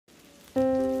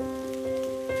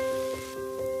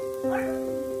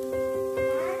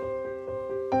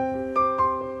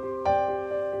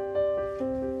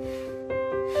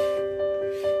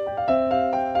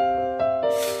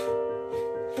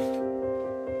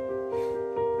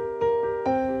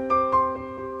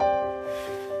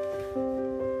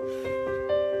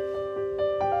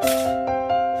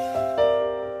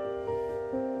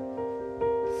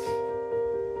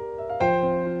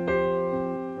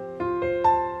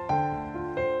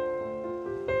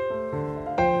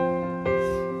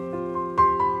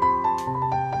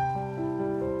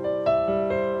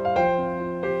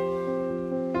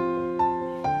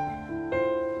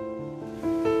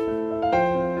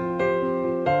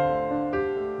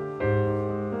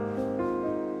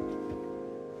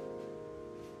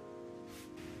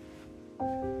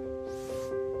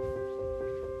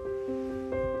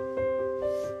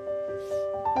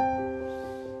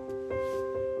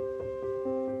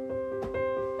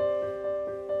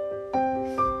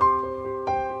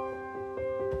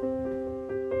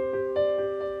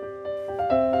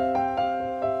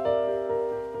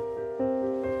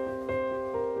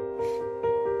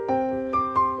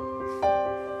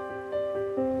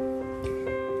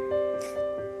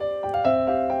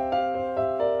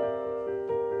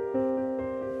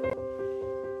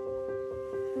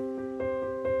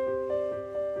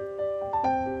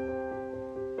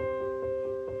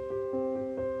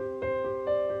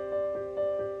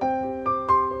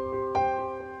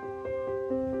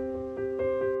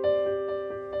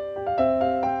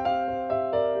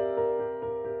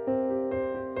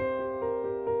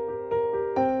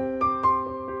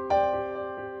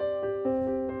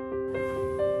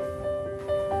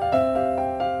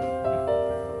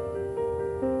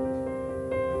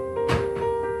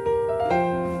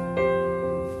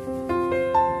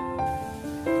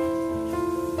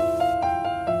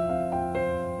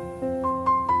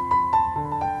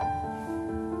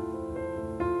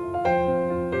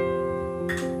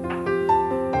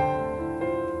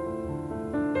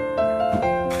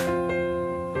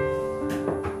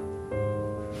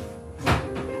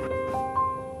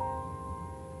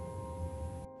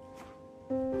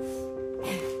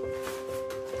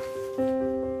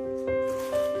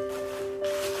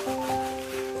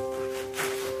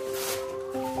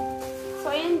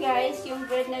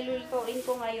lulutuin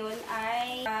ko ngayon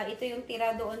ay ito yung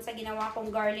tira doon sa ginawa kong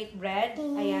garlic bread.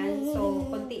 Ayan. So,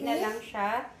 konti na lang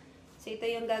siya. So, ito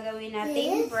yung gagawin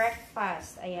nating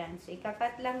breakfast. Ayan. So,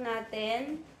 ikakat lang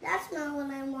natin. That's not what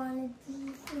I wanted to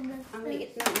use. Ang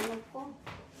liit ng ano ko.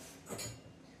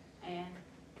 Ayan.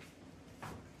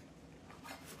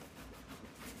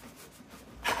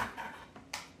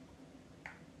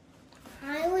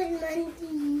 I was meant to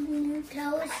use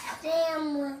toast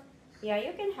sandwich. Yeah,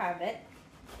 you can have it.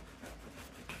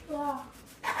 Yeah.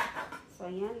 So,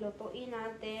 ayan. Lutuin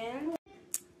natin.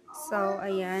 So,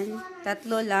 ayan. 3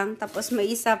 lang. Tapos, may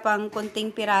isa pang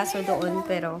kunting piraso doon.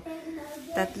 Pero,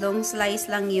 3 slice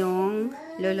lang yung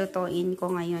lulutuin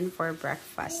ko ngayon for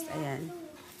breakfast. Ayan.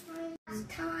 It's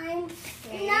time.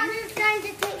 Okay. Now it's time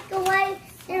to take away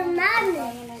their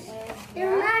magnets.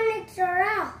 Their magnets are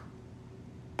out.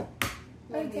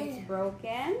 Maybe it's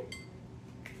broken.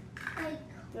 Like,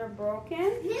 They're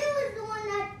broken. he was the one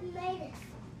that made it.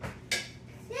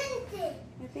 Sent it.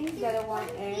 I think you gotta want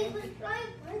He egg. was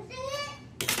trying punching it.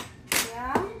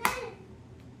 Yeah. And then,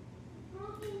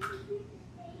 broken pieces of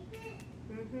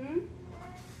paper.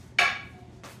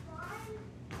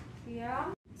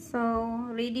 Yeah. So,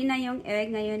 ready na yung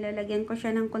egg. Ngayon, lalagyan ko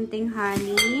siya ng kunting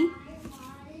honey.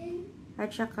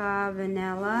 At saka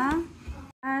vanilla.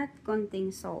 At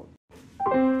kunting salt.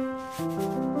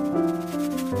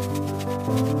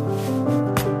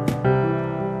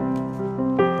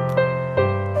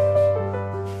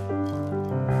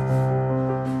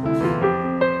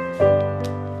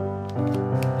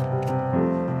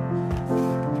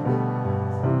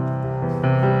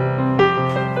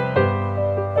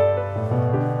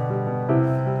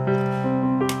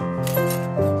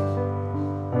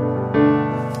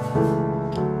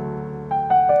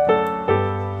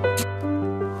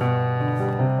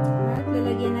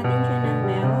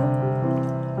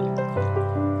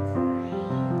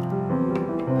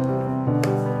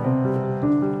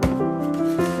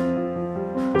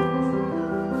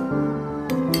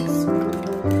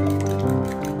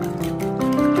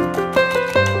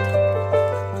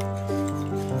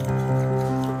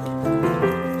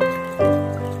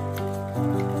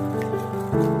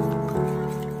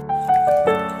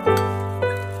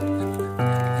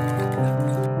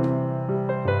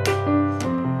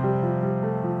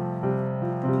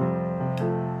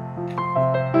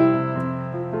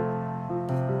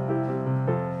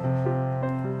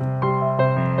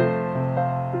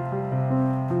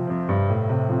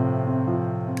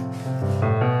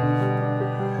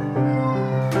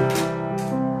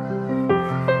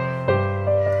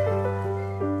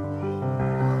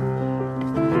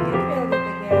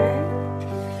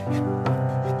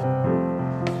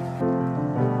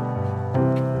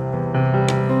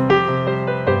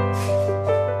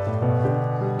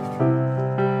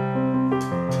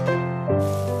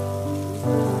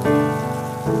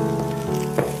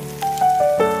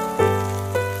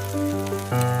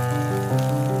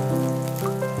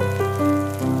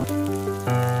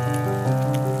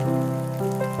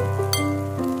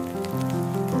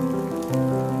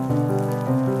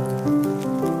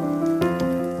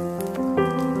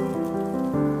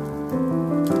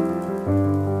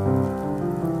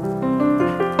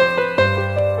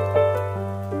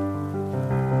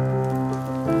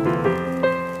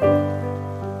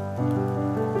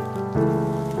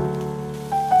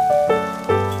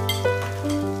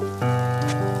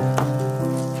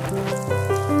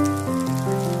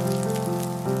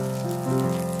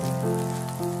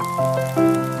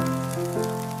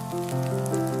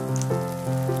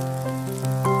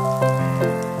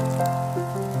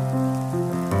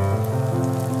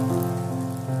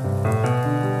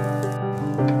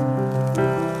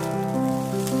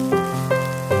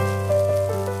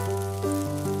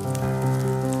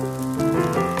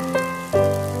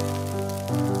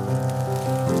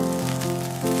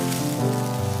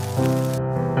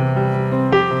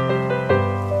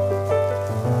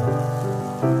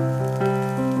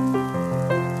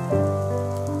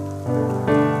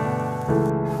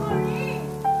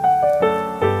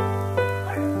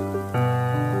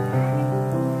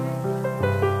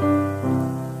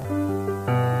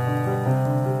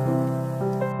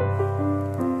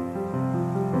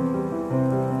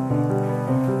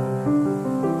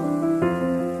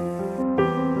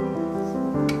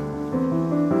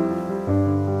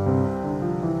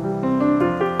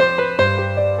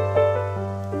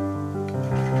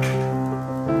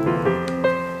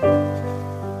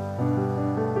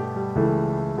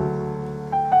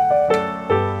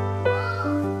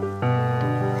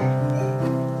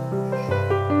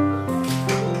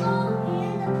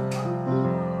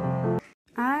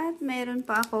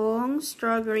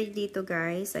 strawberry dito,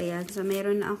 guys. Ayan. So,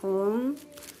 meron akong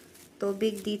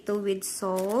tubig dito with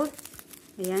salt.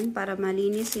 Ayan, para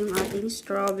malinis yung ating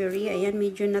strawberry. Ayan,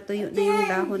 medyo natuyo na yung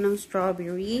dahon ng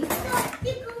strawberry.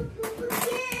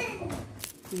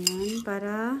 Ayan,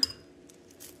 para...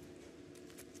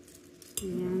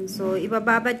 Ayan. So,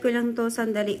 ibababad ko lang to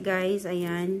sandali, guys.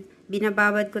 Ayan.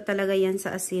 Binababad ko talaga yan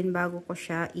sa asin bago ko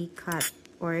siya i-cut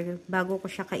or bago ko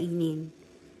siya kainin.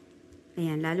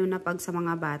 Ayan, lalo na pag sa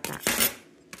mga bata.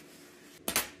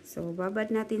 So,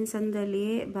 babad natin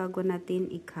sandali bago natin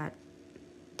i-cut.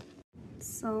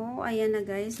 So, ayan na,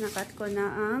 guys. Na-cut ko na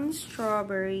ang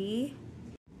strawberry.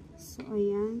 So,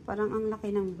 ayan. Parang ang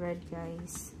laki ng bread,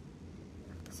 guys.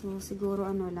 So, siguro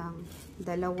ano lang,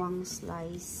 2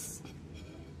 slice.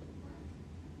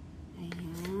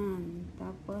 Ayan.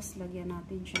 Tapos, lagyan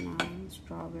natin siya ng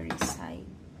strawberry side.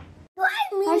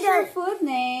 How's your food,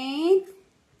 Nate?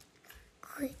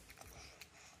 Good.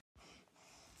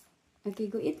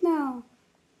 Okay, go eat now.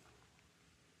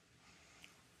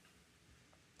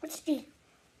 What's this?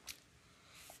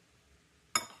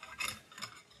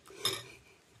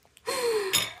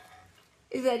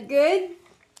 Is that good?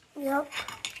 Yep.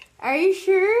 Are you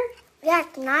sure? Yeah,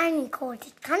 it's 9 cold.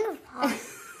 It's kind of hot.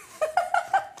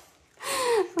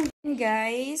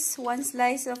 Guys, 1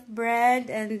 slice of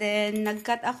bread and then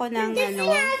nag-cut ako ng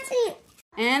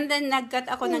and then nag-cut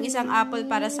ako ng isang apple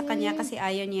para sa kanya kasi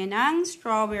ayaw niya ng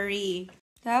strawberry.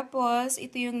 Tapos,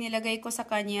 ito yung nilagay ko sa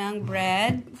kanyang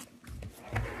bread.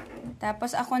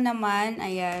 Tapos ako naman,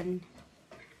 ayan,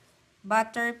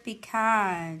 butter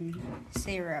pecan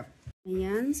syrup.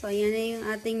 Ayan, so ayan na yung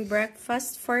ating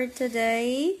breakfast for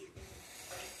today.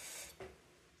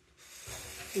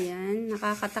 Ayan,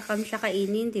 nakakatakam siya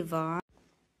kainin, diba?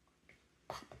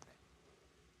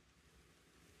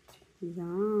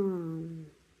 Ayan.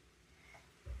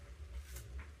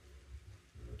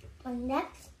 My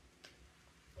next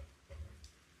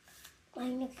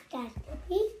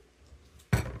recipe.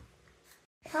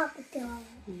 Taco dog.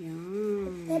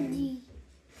 Ayan.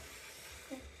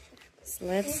 So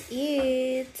let's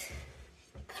eat.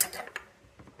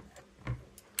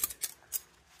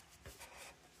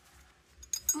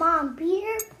 Mom,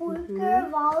 Peter Porker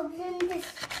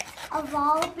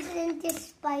evolves into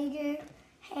Spider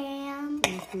Ham.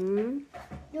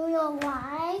 You know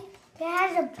why? There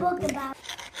has a book about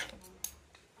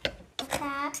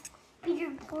that.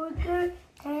 Peter Porker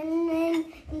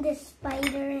turning into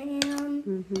Spider Ham.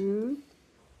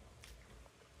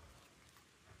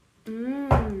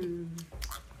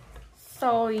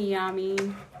 So yummy.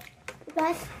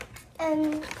 Russ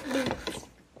and Loops.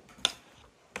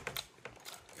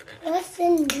 Russ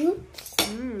and Loops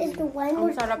is the one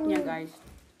Ang sarap niya, guys.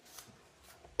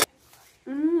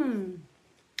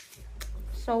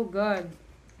 So good.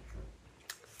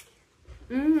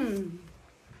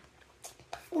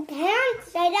 Parents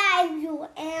say that if you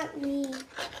ant me.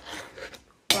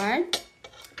 What?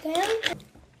 Parents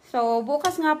So,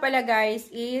 bukas nga pala,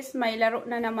 guys, is may laro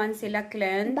na naman sila,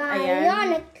 Clint. Ayan.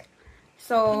 bionic.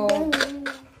 So,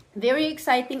 very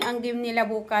exciting ang game nila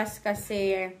bukas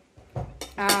kasi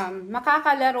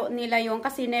makakalaro nila yung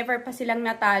kasi never pa silang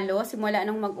natalo simula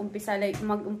nung mag-umpisa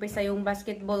yung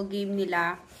basketball game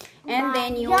nila. And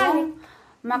then yung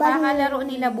makakalaro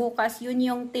nila bukas, yun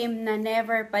yung team na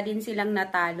never pa din silang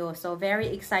natalo. So,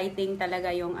 very exciting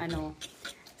talaga yung ano.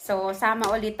 So,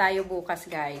 sama ulit tayo bukas,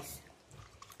 guys.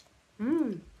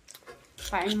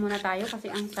 Kain muna tayo kasi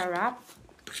ang sarap.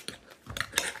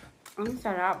 Ang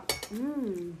sarap.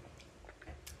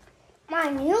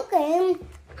 My new game,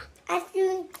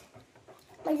 actually,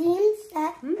 my game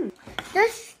set.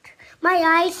 Just my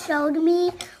eyes showed me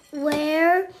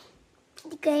where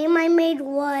the game I made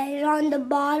was on the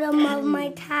bottom of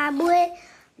my tablet,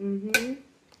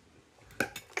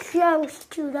 close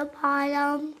to the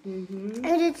bottom,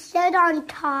 and it said on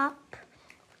top.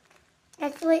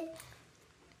 That's what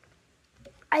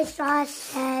I saw it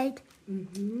said.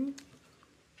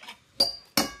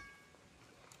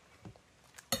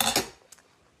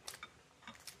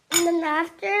 And then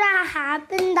after that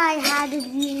happened, I had a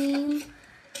dream.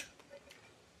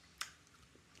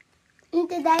 And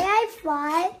today I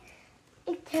thought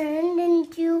it turned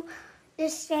into the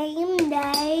same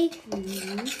day,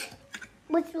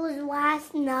 which was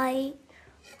last night.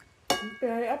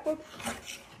 Okay, apple.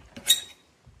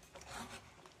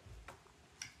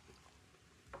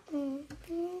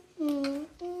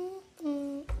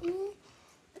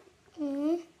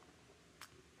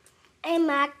 I'm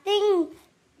acting,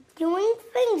 doing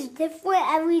things different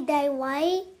every day,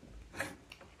 right?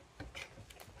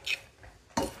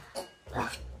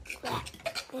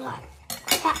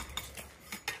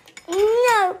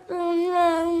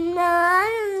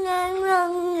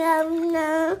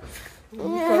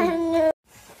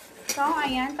 So,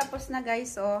 ayan. Tapos na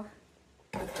guys, oh.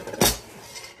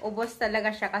 Ubos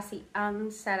talaga siya kasi ang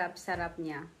sarap-sarap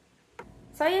niya.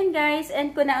 So, ayan guys.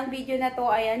 End ko na ang video na to.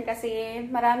 Ayan, kasi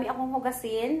marami akong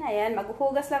hugasin. Ayan,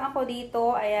 maghuhugas lang ako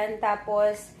dito. Ayan,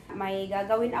 tapos may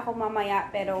gagawin ako mamaya.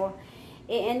 Pero,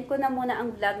 i-end ko na muna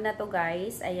ang vlog na to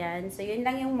guys. Ayan. So, yun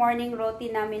lang yung morning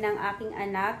routine namin ng aking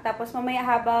anak. Tapos, mamaya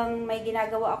habang may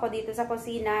ginagawa ako dito sa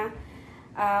kusina,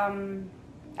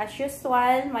 as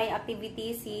usual, may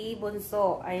activity si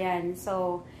Bunso. Ayan.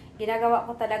 So, ginagawa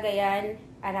ko talaga yan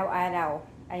araw-araw.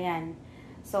 Ayan.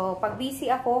 So, pag busy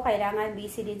ako, kailangan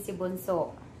busy din si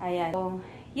Bunso. Ayan. So,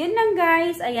 yun lang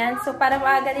guys. Ayan. So, para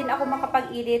maaga din ako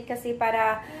makapag-edit kasi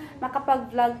para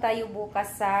makapag-vlog tayo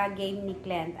bukas sa game ni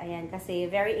Clint. Ayan. Kasi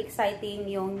very exciting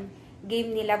yung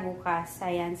game nila bukas.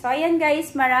 Ayan. So, ayan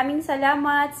guys. Maraming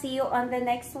salamat. See you on the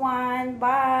next one.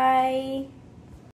 Bye!